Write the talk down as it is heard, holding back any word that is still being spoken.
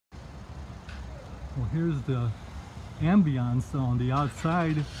Well, here's the ambiance on the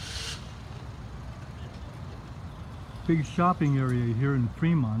outside. Big shopping area here in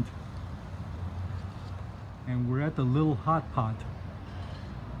Fremont. And we're at the little hot pot.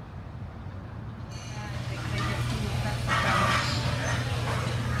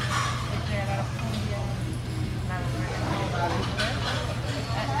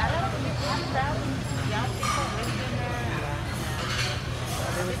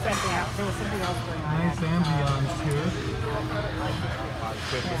 Nice ambiance here.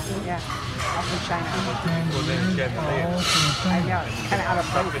 Yeah, all from China. And all from I China. know, it's kind of out of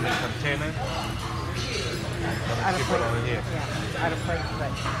place. in the container. Out of Keep it place. over here. Yeah, it's out of place,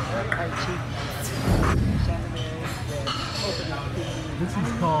 but quite cheap. Chandeliers, This is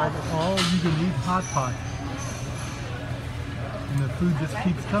called all you can eat hot pot. And the food just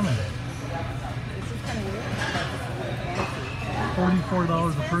keeps coming. This is kind of weird.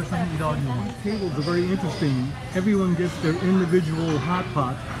 $44 a person, eat all you want. Tables are very interesting. Everyone gets their individual hot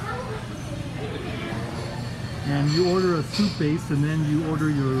pot. And you order a soup base and then you order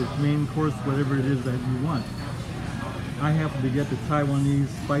your main course, whatever it is that you want. I happen to get the Taiwanese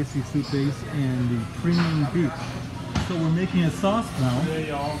spicy soup base and the premium beef. So we're making a sauce now. Create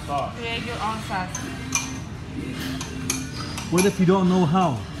your own sauce. Create your own sauce. What if you don't know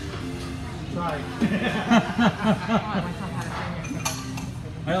how? Try.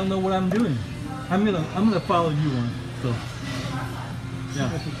 I don't know what I'm doing. I'm gonna follow you on. So yeah,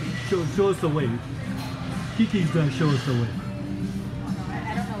 show us the way. Kiki's gonna show us the way.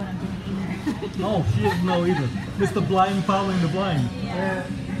 I don't know what I'm doing either. Oh, she doesn't know either. It's the blind following the blind. Yeah.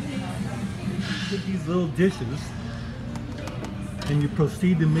 Get these little dishes, and you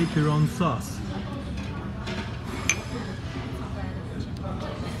proceed to make your own sauce.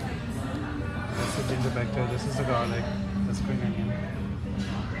 That's the ginger back there. This is the garlic. That's green onion.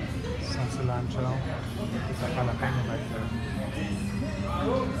 Some cilantro. There's a jalapeno back there.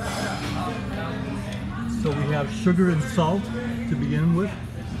 So we have sugar and salt to begin with.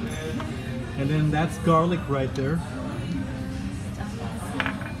 And then that's garlic right there.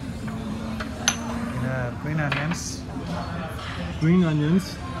 Green onions. Green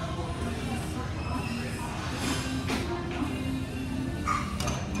onions.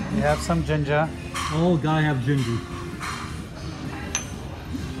 We have some ginger. Oh, gotta have ginger.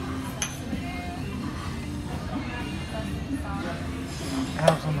 I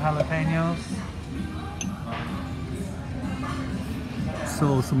have some jalapenos.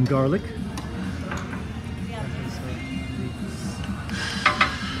 So some garlic.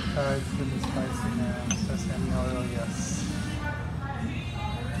 It's really spicy now. Sesame oil, yes.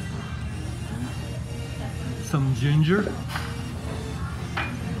 Some ginger.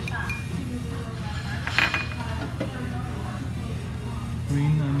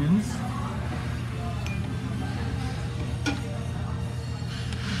 Green onions.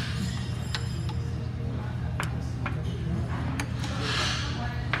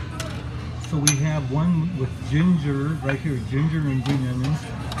 So we have one with ginger, right here, ginger and green onions.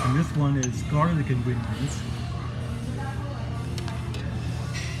 And this one is garlic and green onions.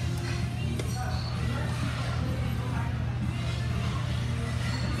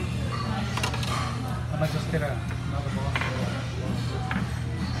 I might just get another bowl.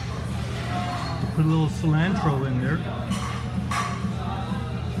 Put a little cilantro in there.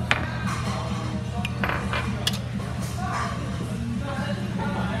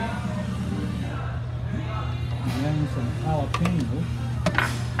 And then some jalapeno.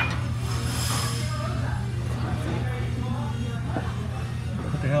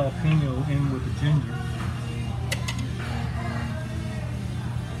 Put the jalapeno in with the ginger.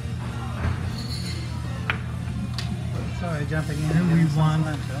 Sorry, jumping in. And we getting some want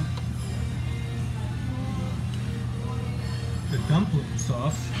cilantro. the dumpling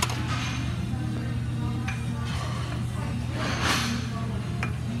sauce.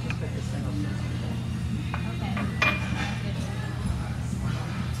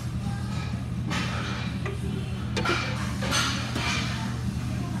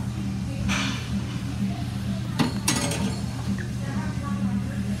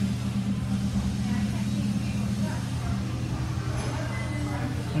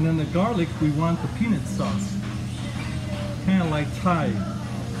 And then the garlic, we want the peanut sauce. Kind of like Thai.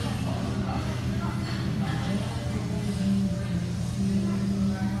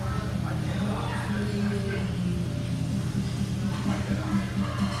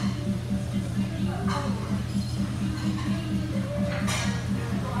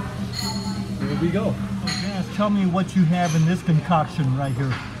 There we go. Janice, tell me what you have in this concoction right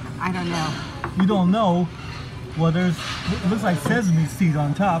here. I don't know. You don't know? Well, it looks like sesame seed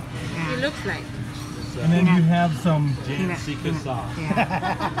on top. It looks like. And then you have some Peanut secret sauce.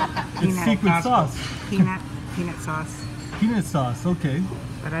 Yeah. it's secret sauce. Peanut sauce. Peanut sauce, okay.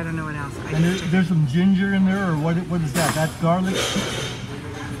 But I don't know what else. And there's some ginger in there, or what is that? That's garlic?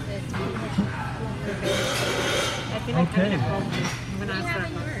 Okay.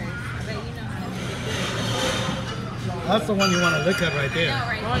 That's the one you want to look at right there.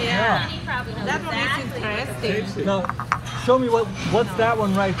 Oh yeah. That one is interesting. Now, show me what's that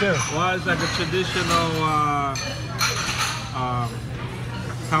one right there? Well, it's like a traditional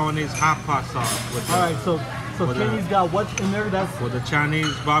Taiwanese hot pot sauce. With All right, so with Kenny's got what's in there? That's with the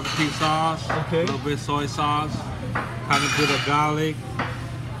Chinese barbecue sauce, Okay. a little bit of soy sauce, kind of bit of garlic,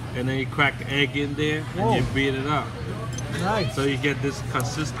 and then you crack the egg in there Whoa. and you beat it up. nice. So you get this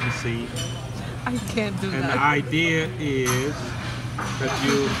consistency. I can't do And the that. idea is that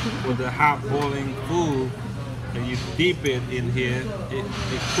you, with the hot boiling food, and you dip it in here, it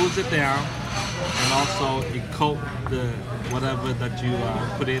cools it down, and also it coat the whatever that you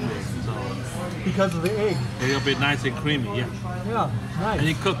put in there. So Because of the egg. it'll be nice and creamy, yeah. Yeah, And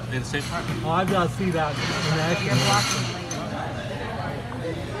you nice. cook in the same time. Oh, I've got to see that in action.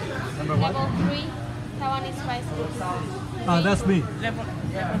 Number what? Level 3, Taiwanese spicy. That's me. Level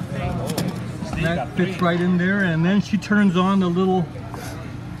That fits right in there, and then she turns on the little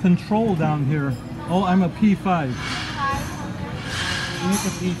control down here. Oh, I'm a P5. You need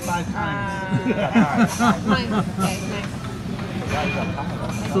to eat 5 times.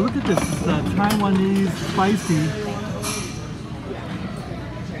 So look at this, it's a Taiwanese spicy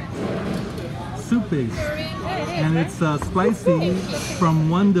soup base. And it's spicy from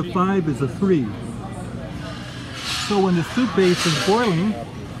 1 to 5 is a 3. So when the soup base is boiling,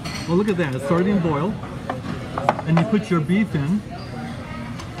 well look at that, it's starting to boil. And you put your beef in.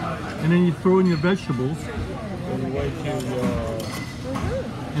 And then you throw in your vegetables.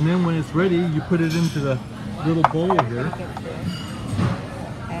 And then when it's ready, you put it into the little bowl here.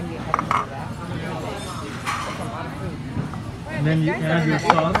 And then you add your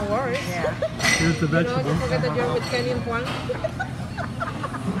sauce. Here's the vegetables. Don't forget that you're with Kenny and Juan.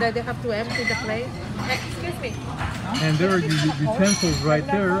 That they have to empty the plate. Excuse me. And there are your utensils right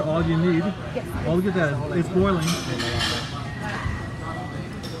there, all you need. Oh, look at that, it's boiling.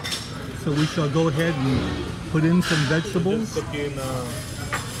 So we shall go ahead and put in some vegetables. Cooking,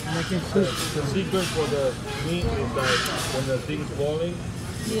 making soup. The secret for the meat is that when the thing's boiling,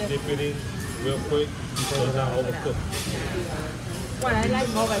 dip it in real quick so it's not overcooked. Well, I like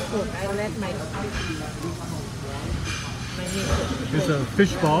overcooked. I let my meat. Here's a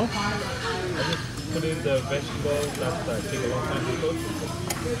fish ball. I just put in the vegetables that take a long time to cook.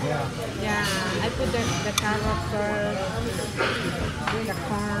 Yeah, I put the carrot first, the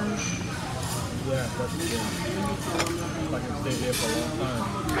corn. Yeah, that's good. I can stay there for a long time.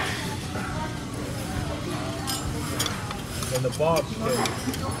 And the box can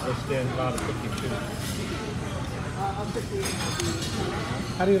withstand a lot of cooking too.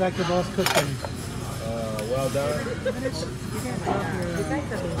 How do you like the boss cooking? Well done.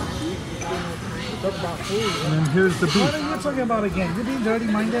 And then here's the What beef. are you talking about again? You being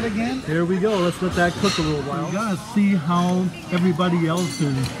dirty-minded again? Here we go, let's let that cook a little while. You gotta see how everybody else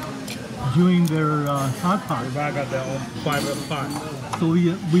is doing their hot pot. Everybody got their own private pot. So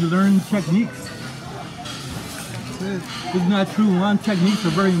we learn techniques. Isn't that true, Juan? Techniques are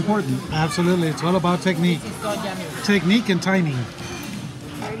very important. Absolutely, it's all about technique. Technique and timing.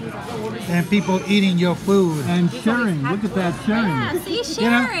 And people eating your food. And sharing, look at that sharing. Yeah, see, You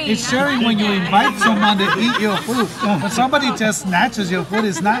know, sharing. it's sharing when you invite someone to eat your food. When somebody just snatches your food,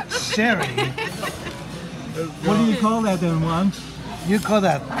 it's not sharing. What do you call that then, Juan? You call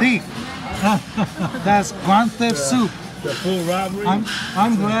that thief. That's grand theft soup. The full robbery.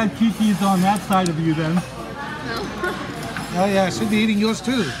 I'm glad Kiki's on that side of you then. Oh yeah, she'll be eating yours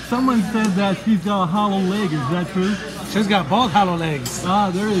too. Someone said that she's got a hollow leg, is that true? She's got both hollow legs. Ah,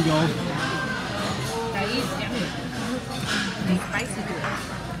 there you go.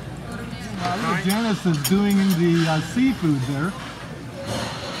 Look at Janice is doing the seafood there.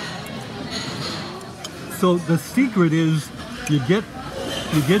 So the secret is you get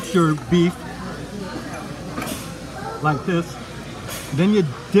your beef like this, then you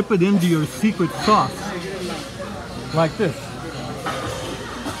dip it into your secret sauce like this,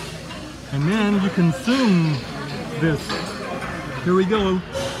 and then you consume this. Here we go,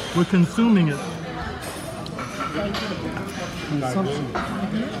 we're consuming it.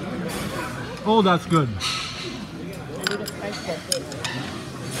 Oh, that's good.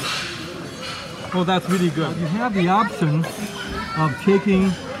 Oh, that's really good. You have the option of taking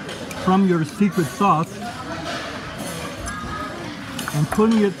from your secret sauce and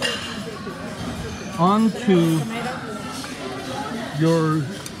putting it onto your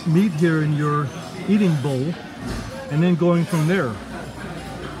meat here in your eating bowl, and then going from there,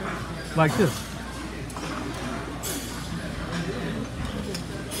 like this.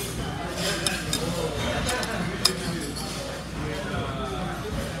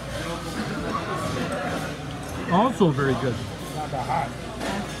 Also very good. Not that hot.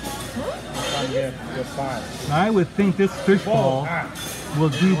 I would think this fish ball will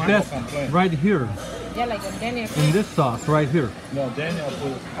do best right here Yeah, like a Daniel. in this sauce right here. No, Daniel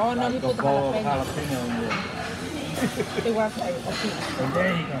put Oh no, he put the bowl of jalapeno. jalapeno in there. It was like okay. And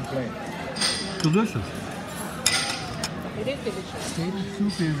then he can play. Delicious. It is delicious. Stage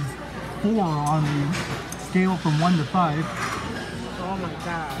soup is 4 on the scale from 1 to 5, Oh my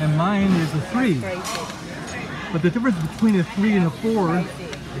god. and mine is a 3. Crazy. But the difference between a 3 and a 4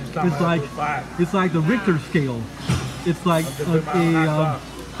 it's like the Richter scale. It's like a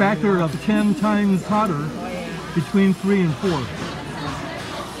factor of 10 times hotter between 3 and 4.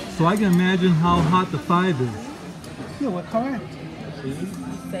 So I can imagine how hot the 5 is. Yeah, we're correct.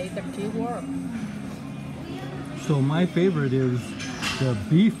 Say the key word. So my favorite is the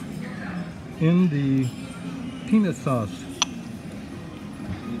beef in the peanut sauce.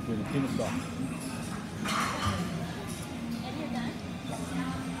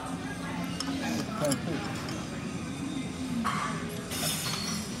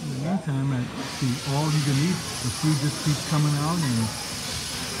 Meantime, at the all-you-can-eat, the food just keeps coming out, and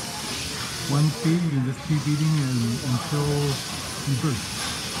one feed you can just keep eating until you burst.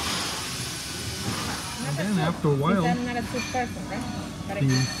 And then after a while, I'm not a soup person, right? But the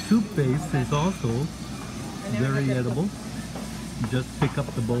soup base is also very edible. You just pick up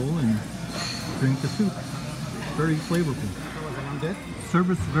the bowl and drink the soup. Very flavorful.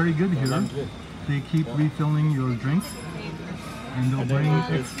 Service very good here. They keep refilling your drinks, and they'll bring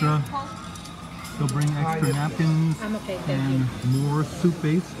extra napkins I'm okay, thank and more soup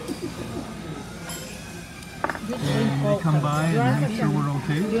base. you. And they come by and make sure we're You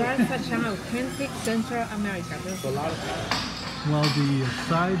okay. are such an authentic Central America. Well, the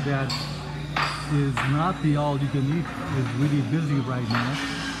side that is not the all-you-can-eat is really busy right now,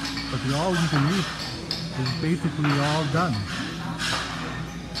 but the all-you-can-eat is basically all done.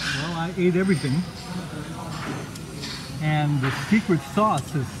 Well, I ate everything, and the secret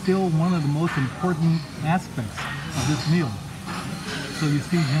sauce is still one of the most important aspects of this meal. So you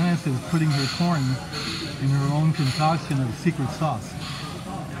see Janice is putting her corn in her own concoction of secret sauce.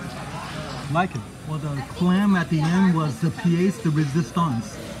 Like it. Well, the clam at the end was the pièce de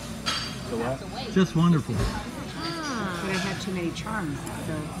résistance. Just wonderful. But I had too many charms,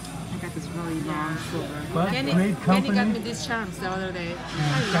 so I got this really long silver. But Kenny, great Kenny got me company these charms the other day.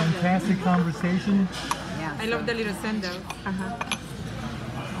 and fantastic conversation. Yeah. I love the little sandals.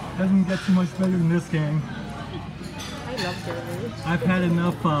 Doesn't get too much better than this, gang. I love them. I've had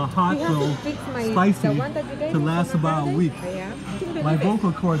enough hot, You have to so fix my- spicy the one that you gave to me last for my about a birthday. week. Yeah. My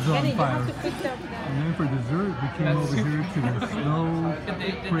vocal cords are Kenny, on you have fire. to fix that. And then for dessert, we came over here to the Snow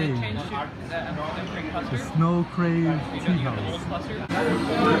Crave. The Snow Crave Tea House.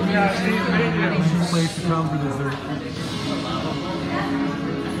 Nice place to come for dessert.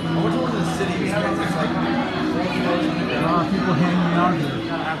 People hanging out here.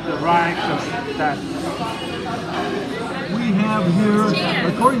 The right that. We have here,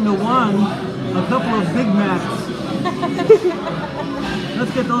 according to one, a couple of Big Macs.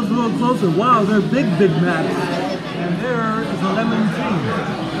 Let's get those a little closer. Wow, they're big Big Macs. And there is a lemon tea.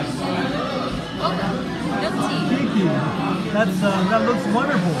 Thank you. That looks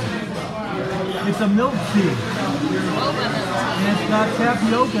wonderful. It's a milk tea. And it's got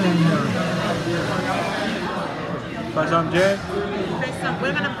tapioca in there. But some Jay,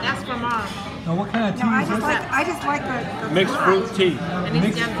 We're gonna ask for more. Now what kind of tea No, I is this? just like the mixed fruit tea. And it's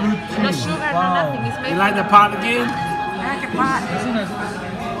Mixed just fruit no tea. sugar, Wow. no nothing. It's made You like the pot again? I like a pot.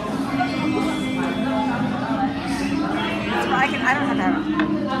 That's right. I don't have that.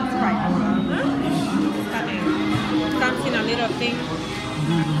 That's right. comes in a little thing.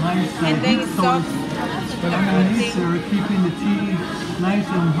 There's a nice And then heat it's source soft. underneath there, keeping the tea nice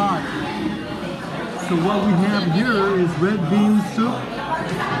and hot. So what we have here is red bean soup,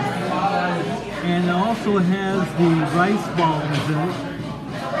 and it also has the rice balls in it.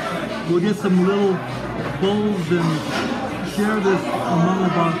 We'll get some little bowls and share this among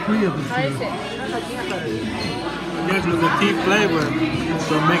about 3 of us How is here. it? Yes, with the tea flavor,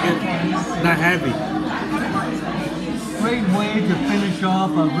 so make it not heavy. Great way to finish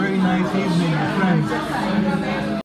off a very nice evening with friends.